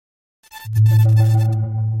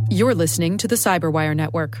You're listening to the Cyberwire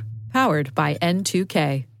Network, powered by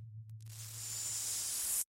N2K.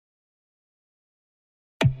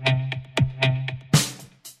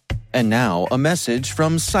 And now, a message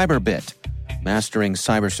from Cyberbit. Mastering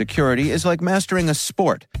cybersecurity is like mastering a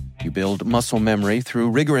sport. You build muscle memory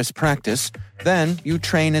through rigorous practice, then you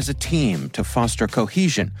train as a team to foster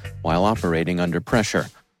cohesion while operating under pressure.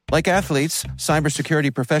 Like athletes,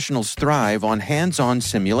 cybersecurity professionals thrive on hands-on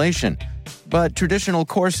simulation. But traditional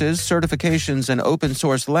courses, certifications, and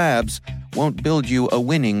open-source labs won't build you a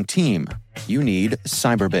winning team. You need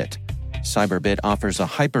Cyberbit. Cyberbit offers a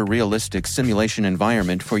hyper-realistic simulation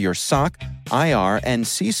environment for your SOC, IR, and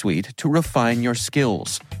C-suite to refine your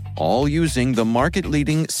skills, all using the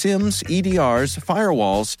market-leading SIMs, EDRs,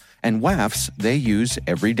 firewalls, and WAFs they use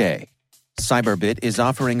every day. Cyberbit is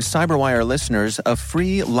offering Cyberwire listeners a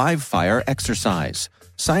free live-fire exercise.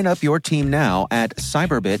 Sign up your team now at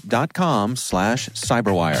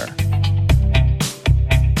cyberbit.com/cyberwire.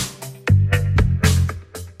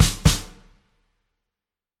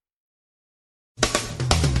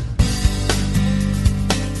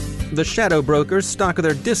 The ShadowBrokers stock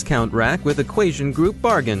their discount rack with Equation Group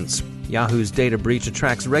bargains. Yahoo's data breach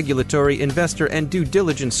attracts regulatory, investor, and due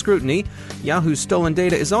diligence scrutiny. Yahoo's stolen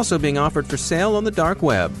data is also being offered for sale on the dark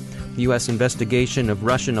web. The U.S. investigation of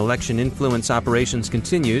Russian election influence operations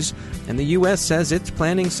continues, and the U.S. says it's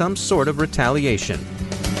planning some sort of retaliation.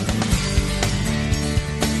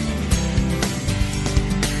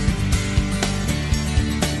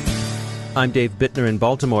 I'm Dave Bittner in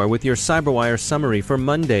Baltimore with your Cyberwire summary for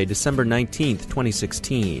Monday, December 19th,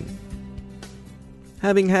 2016.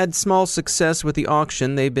 Having had small success with the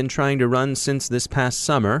auction they've been trying to run since this past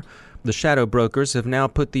summer, the ShadowBrokers have now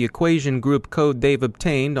put the Equation Group code they've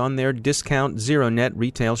obtained on their discount ZeroNet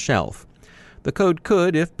retail shelf. The code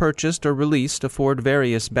could, if purchased or released, afford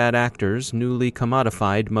various bad actors newly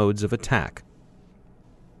commodified modes of attack.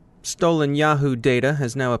 Stolen Yahoo data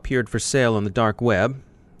has now appeared for sale on the dark web.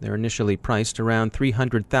 They're initially priced around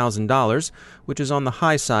 $300,000, which is on the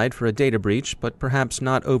high side for a data breach, but perhaps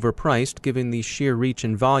not overpriced given the sheer reach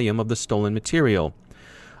and volume of the stolen material.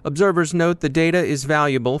 Observers note the data is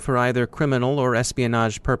valuable for either criminal or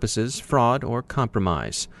espionage purposes, fraud, or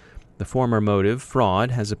compromise. The former motive, fraud,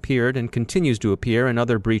 has appeared and continues to appear in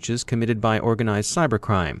other breaches committed by organized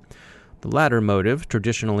cybercrime. The latter motive,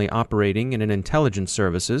 traditionally operating in an intelligence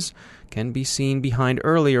services, can be seen behind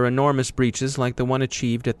earlier enormous breaches like the one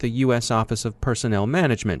achieved at the U.S. Office of Personnel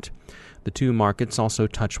Management. The two markets also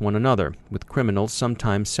touch one another, with criminals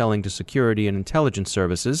sometimes selling to security and intelligence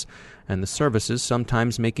services, and the services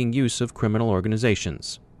sometimes making use of criminal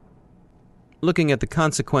organizations. Looking at the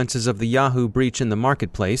consequences of the Yahoo breach in the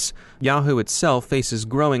marketplace, Yahoo itself faces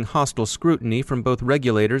growing hostile scrutiny from both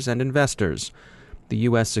regulators and investors. The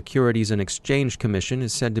U.S. Securities and Exchange Commission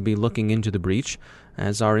is said to be looking into the breach,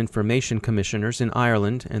 as are information commissioners in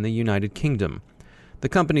Ireland and the United Kingdom. The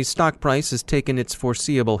company's stock price has taken its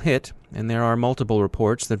foreseeable hit, and there are multiple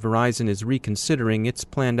reports that Verizon is reconsidering its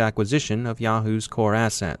planned acquisition of Yahoo's core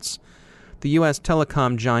assets. The U.S.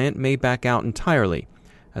 telecom giant may back out entirely.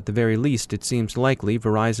 At the very least, it seems likely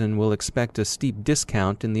Verizon will expect a steep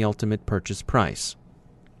discount in the ultimate purchase price.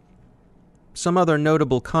 Some other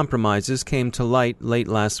notable compromises came to light late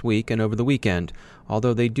last week and over the weekend,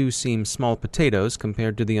 although they do seem small potatoes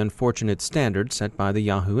compared to the unfortunate standard set by the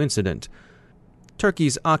Yahoo incident.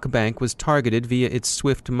 Turkey's Akbank was targeted via its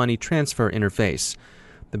SWIFT money transfer interface.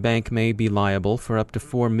 The bank may be liable for up to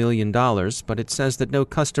 $4 million, but it says that no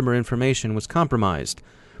customer information was compromised.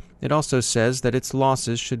 It also says that its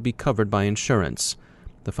losses should be covered by insurance.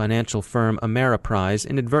 The financial firm Ameriprise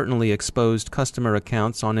inadvertently exposed customer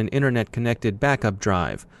accounts on an internet-connected backup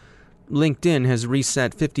drive. LinkedIn has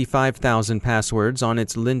reset 55,000 passwords on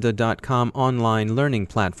its lynda.com online learning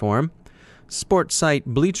platform. Sports site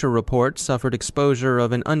Bleacher Report suffered exposure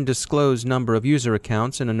of an undisclosed number of user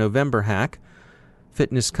accounts in a November hack.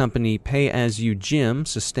 Fitness company Pay As You Gym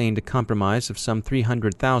sustained a compromise of some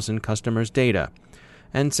 300,000 customers' data.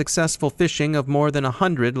 And successful phishing of more than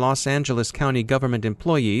 100 Los Angeles County government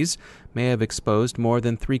employees may have exposed more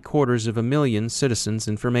than 750,000 citizens'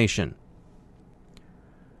 information.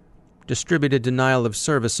 Distributed denial of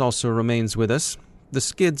service also remains with us. The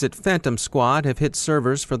skids at Phantom Squad have hit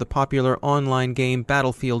servers for the popular online game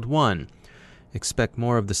Battlefield 1. Expect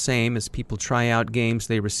more of the same as people try out games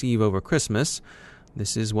they receive over Christmas.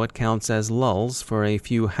 This is what counts as lulls for a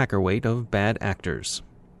few hackerweight of bad actors.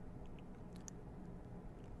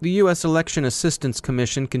 The U.S. Election Assistance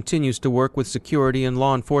Commission continues to work with security and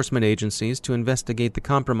law enforcement agencies to investigate the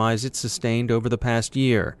compromise it sustained over the past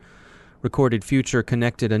year. Recorded Future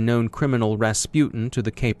connected a known criminal Rasputin to the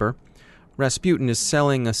caper. Rasputin is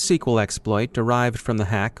selling a sequel exploit derived from the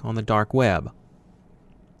hack on the dark web.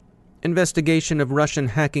 Investigation of Russian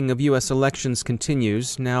hacking of U.S. elections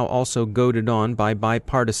continues, now also goaded on by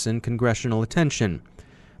bipartisan congressional attention.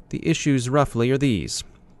 The issues roughly are these.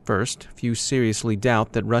 First, few seriously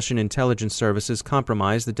doubt that Russian intelligence services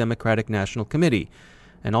compromised the Democratic National Committee,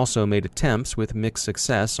 and also made attempts with mixed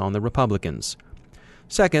success on the Republicans.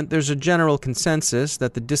 Second, there's a general consensus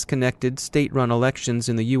that the disconnected state-run elections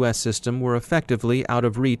in the U.S. system were effectively out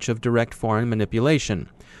of reach of direct foreign manipulation.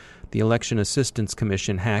 The Election Assistance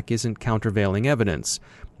Commission hack isn't countervailing evidence.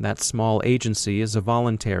 That small agency is a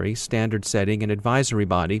voluntary, standard-setting, and advisory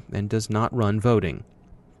body and does not run voting.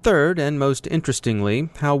 Third, and most interestingly,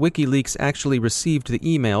 how WikiLeaks actually received the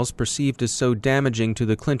emails perceived as so damaging to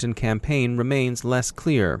the Clinton campaign remains less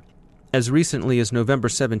clear. As recently as November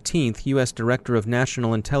 17th, U.S. Director of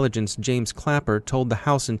National Intelligence James Clapper told the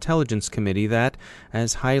House Intelligence Committee that,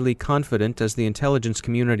 as highly confident as the intelligence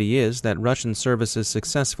community is that Russian services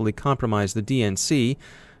successfully compromised the DNC,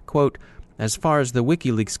 quote, "As far as the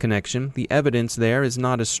WikiLeaks connection, the evidence there is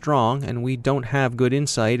not as strong, and we don't have good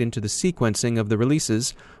insight into the sequencing of the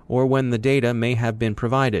releases or when the data may have been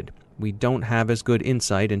provided. We don't have as good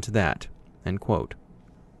insight into that." End quote.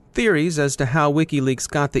 Theories as to how WikiLeaks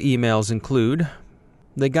got the emails include: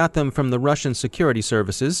 they got them from the Russian security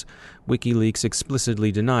services. WikiLeaks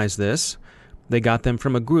explicitly denies this. They got them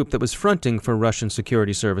from a group that was fronting for Russian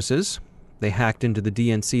security services. They hacked into the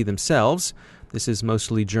DNC themselves. This is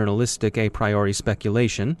mostly journalistic a priori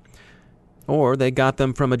speculation. Or they got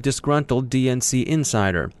them from a disgruntled DNC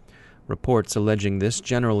insider. Reports alleging this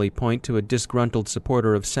generally point to a disgruntled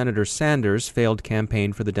supporter of Senator Sanders' failed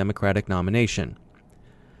campaign for the Democratic nomination.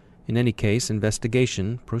 In any case,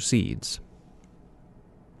 investigation proceeds.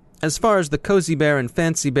 As far as the Cozy Bear and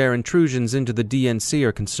Fancy Bear intrusions into the DNC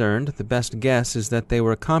are concerned, the best guess is that they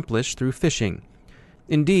were accomplished through phishing.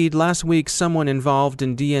 Indeed, last week someone involved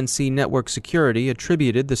in DNC network security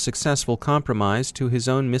attributed the successful compromise to his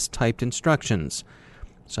own mistyped instructions.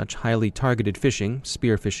 Such highly targeted phishing,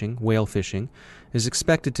 spear phishing, whale phishing, is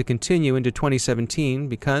expected to continue into 2017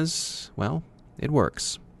 because, well, it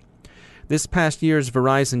works. This past year's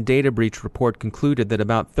Verizon data breach report concluded that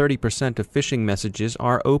about 30% of phishing messages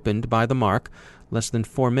are opened by the mark less than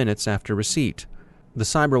 4 minutes after receipt. The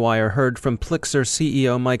CyberWire heard from Plixer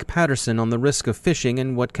CEO Mike Patterson on the risk of phishing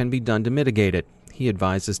and what can be done to mitigate it. He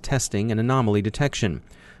advises testing and anomaly detection.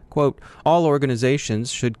 Quote, "All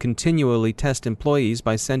organizations should continually test employees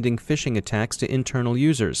by sending phishing attacks to internal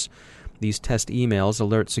users. These test emails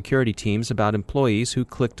alert security teams about employees who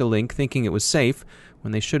clicked a link thinking it was safe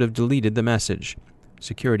when they should have deleted the message.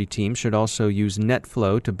 Security teams should also use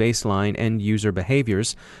NetFlow to baseline end-user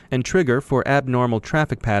behaviors and trigger for abnormal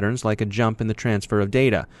traffic patterns like a jump in the transfer of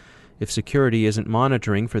data. If security isn't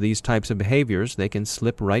monitoring for these types of behaviors, they can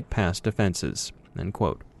slip right past defenses." End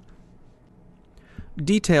quote.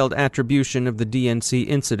 Detailed attribution of the DNC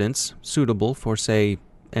incidents, suitable for, say,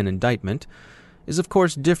 an indictment, is of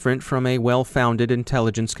course different from a well-founded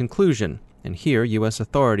intelligence conclusion, and here U.S.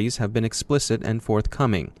 authorities have been explicit and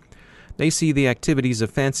forthcoming. They see the activities of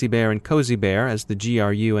Fancy Bear and Cozy Bear, as the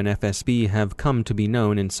GRU and FSB have come to be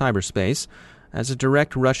known in cyberspace, as a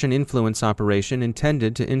direct Russian influence operation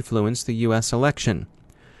intended to influence the U.S. election.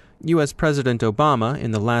 U.S. President Obama,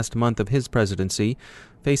 in the last month of his presidency,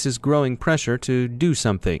 faces growing pressure to do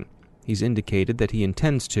something. He's indicated that he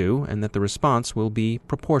intends to, and that the response will be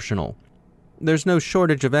proportional. There's no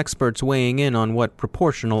shortage of experts weighing in on what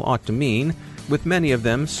proportional ought to mean, with many of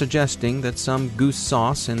them suggesting that some goose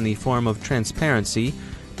sauce in the form of transparency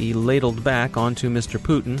be ladled back onto Mr.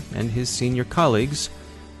 Putin and his senior colleagues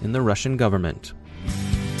in the Russian government.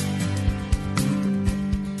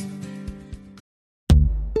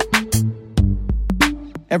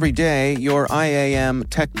 Every day, your IAM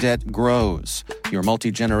tech debt grows. Your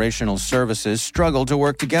multi-generational services struggle to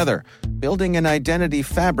work together. Building an identity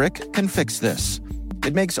fabric can fix this.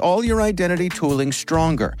 It makes all your identity tooling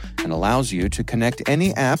stronger and allows you to connect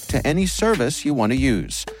any app to any service you want to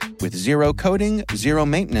use, with zero coding, zero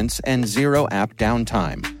maintenance, and zero app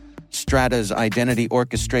downtime. Strata's identity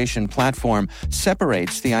orchestration platform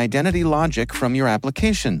separates the identity logic from your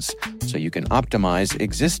applications, so you can optimize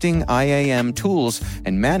existing IAM tools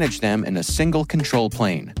and manage them in a single control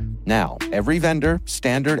plane. Now, every vendor,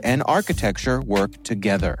 standard, and architecture work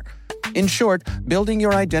together. In short, building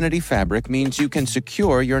your identity fabric means you can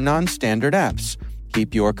secure your non-standard apps,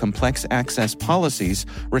 keep your complex access policies,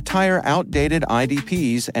 retire outdated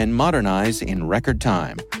IDPs, and modernize in record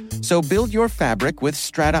time. So build your fabric with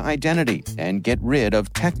Strata Identity and get rid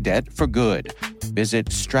of tech debt for good.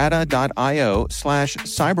 Visit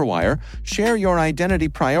strata.io/cyberwire, share your identity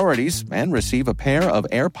priorities, and receive a pair of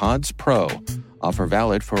AirPods Pro. Offer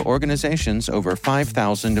valid for organizations over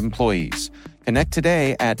 5,000 employees. Connect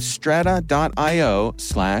today at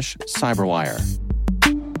strata.io/cyberwire.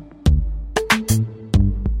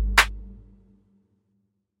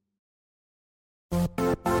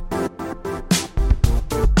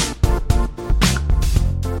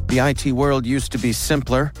 The IT world used to be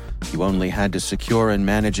simpler. You only had to secure and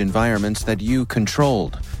manage environments that you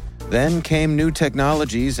controlled. Then came new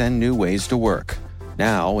technologies and new ways to work.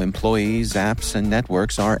 Now, employees, apps, and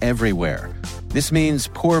networks are everywhere. This means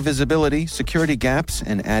poor visibility, security gaps,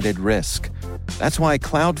 and added risk. That's why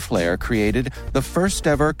Cloudflare created the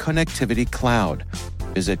first-ever connectivity cloud.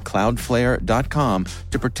 Visit cloudflare.com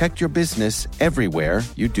to protect your business everywhere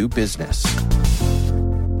you do business.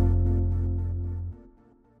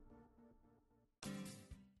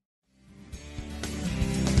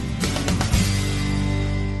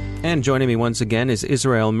 And joining me once again is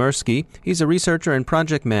Israel Mirsky. He's a researcher and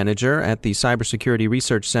project manager at the Cybersecurity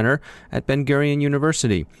Research Center at Ben-Gurion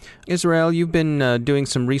University. Israel, you've been doing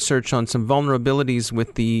some research on some vulnerabilities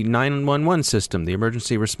with the 911 system, the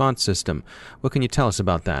emergency response system. What can you tell us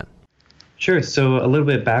about that? Sure. So a little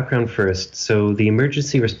bit of background first. So the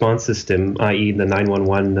emergency response system, i.e. the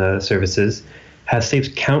 911 services, has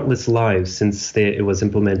saved countless lives since it was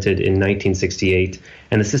implemented in 1968,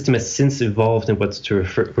 and the system has since evolved in what's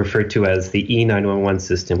referred to as the E911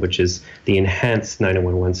 system, which is the enhanced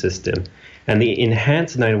 911 system. And the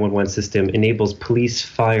enhanced 911 system enables police,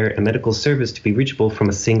 fire, and medical service to be reachable from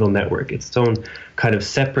a single network. It's its own kind of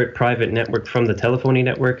separate private network from the telephony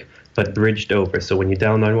network, but bridged over. So when you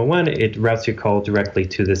dial 911, it routes your call directly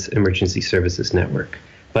to this emergency services network.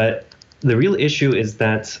 But the real issue is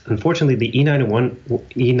that, unfortunately, the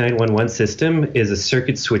E911 system is a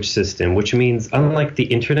circuit switch system, which means, unlike the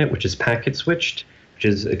internet, which is packet switched,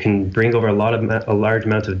 it can bring over a large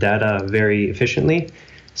amount of data very efficiently,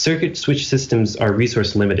 circuit switch systems are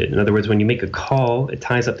resource limited. In other words, when you make a call, it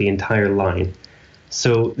ties up the entire line.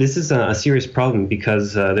 So this is a serious problem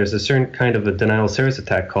because there's a certain kind of a denial of service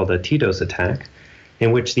attack called a DDoS attack,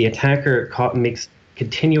 in which the attacker makes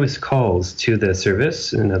continuous calls to the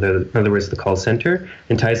service, in other words, the call center,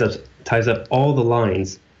 and ties up all the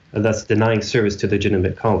lines, thus denying service to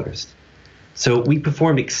legitimate callers. So we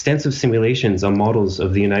performed extensive simulations on models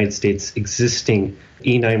of the United States' existing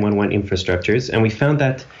E911 infrastructures, and we found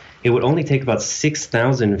that it would only take about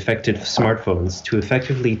 6,000 infected smartphones to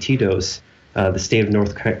effectively DDoS the state of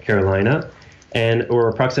North Carolina, or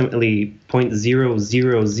approximately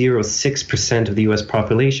 0.0006% of the U.S.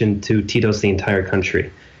 population to DDoS the entire country.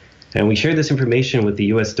 And we shared this information with the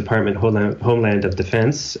U.S. Department Homeland of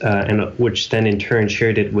Defense, and which then in turn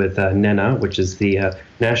shared it with NENA, which is the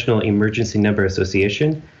National Emergency Number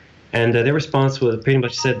Association. And their response was pretty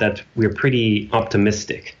much said that we're pretty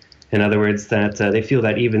optimistic. In other words, that they feel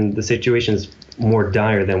that even the situation is more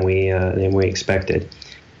dire than we expected.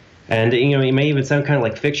 And it may even sound kind of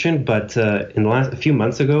like fiction, but in a few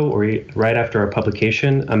months ago, or right after our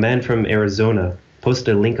publication, a man from Arizona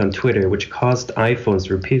posted a link on Twitter which caused iPhones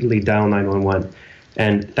to repeatedly dial 911.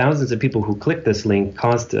 And thousands of people who clicked this link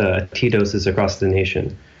caused DDoSes across the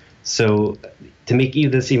nation. So to make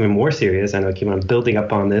this even more serious, I know I keep on building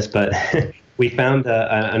up on this, but we found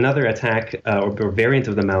another attack or variant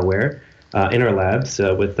of the malware in our labs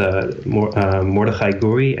with Mordechai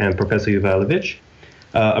Guri and Professor Yuvalovich.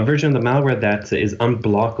 A version of the malware that is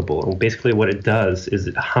unblockable. And basically what it does is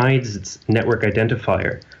it hides its network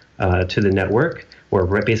identifier to the network, or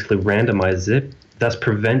basically randomizes it, thus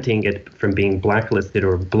preventing it from being blacklisted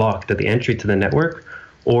or blocked at the entry to the network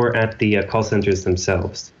or at the call centers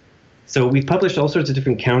themselves. So we published all sorts of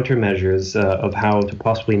different countermeasures of how to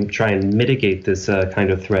possibly try and mitigate this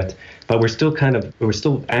kind of threat, but we're still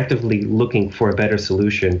actively looking for a better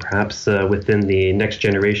solution, perhaps within the next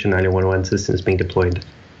generation 911 systems being deployed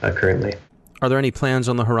currently. Are there any plans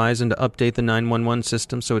on the horizon to update the 911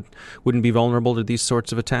 system so it wouldn't be vulnerable to these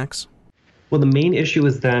sorts of attacks? Well, the main issue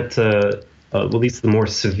is that, at least the more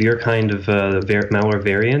severe kind of malware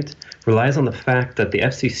variant, relies on the fact that the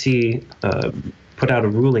FCC put out a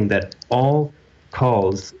ruling that all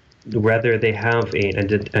calls, whether they have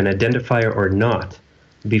an identifier or not,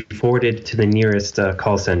 be forwarded to the nearest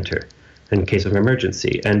call center in case of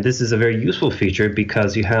emergency. And this is a very useful feature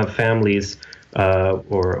because you have families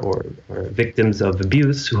or victims of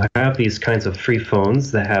abuse who have these kinds of free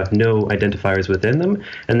phones that have no identifiers within them,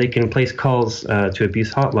 and they can place calls to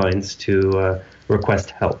abuse hotlines to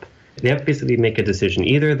request help. They have to basically make a decision.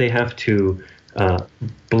 Either they have to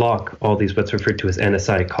block all these what's referred to as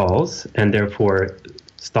NSI calls, and therefore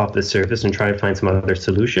stop the service and try and find some other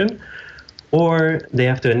solution, or they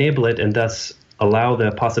have to enable it and thus allow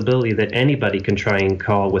the possibility that anybody can try and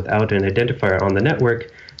call without an identifier on the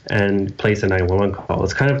network and place a 911 call.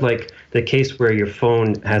 It's kind of like the case where your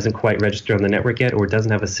phone hasn't quite registered on the network yet or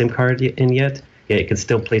doesn't have a SIM card in yet. Yeah, it can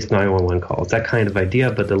still place 911 calls. That kind of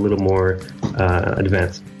idea, but a little more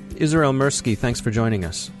advanced. Israel Mirsky, thanks for joining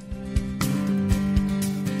us.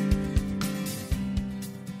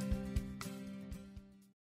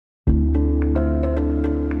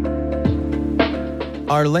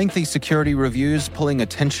 Are lengthy security reviews pulling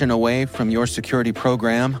attention away from your security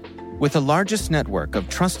program? With the largest network of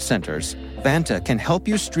trust centers, Vanta can help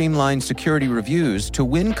you streamline security reviews to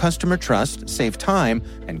win customer trust, save time,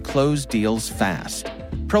 and close deals fast.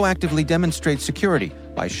 Proactively demonstrate security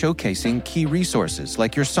by showcasing key resources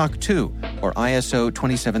like your SOC 2 or ISO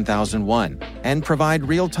 27001 and provide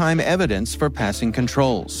real-time evidence for passing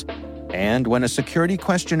controls. And when a security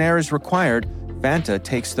questionnaire is required, Vanta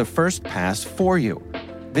takes the first pass for you.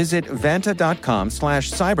 Visit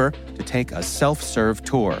vanta.com/cyber to take a self-serve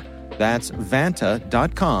tour. That's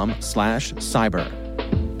vanta.com/cyber.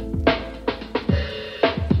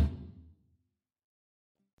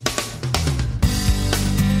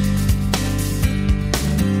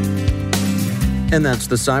 And that's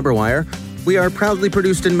the Cyberwire. We are proudly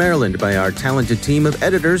produced in Maryland by our talented team of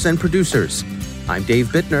editors and producers. I'm Dave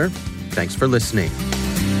Bittner. Thanks for listening.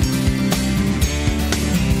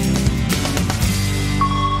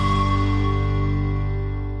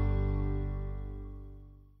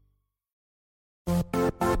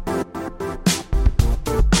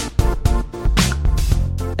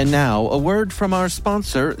 And now, a word from our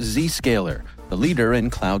sponsor, Zscaler, the leader in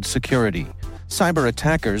cloud security. Cyber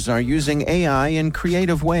attackers are using AI in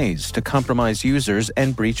creative ways to compromise users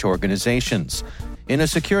and breach organizations. In a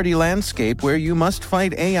security landscape where you must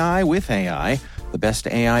fight AI with AI, the best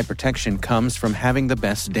AI protection comes from having the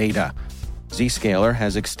best data. Zscaler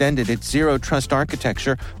has extended its zero trust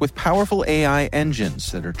architecture with powerful AI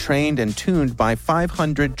engines that are trained and tuned by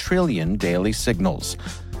 500 trillion daily signals.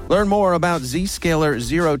 Learn more about Zscaler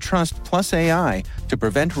Zero Trust Plus AI to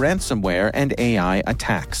prevent ransomware and AI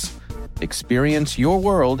attacks. Experience your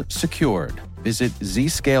world secured. Visit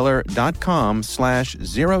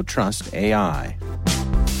zscaler.com/zerotrustai.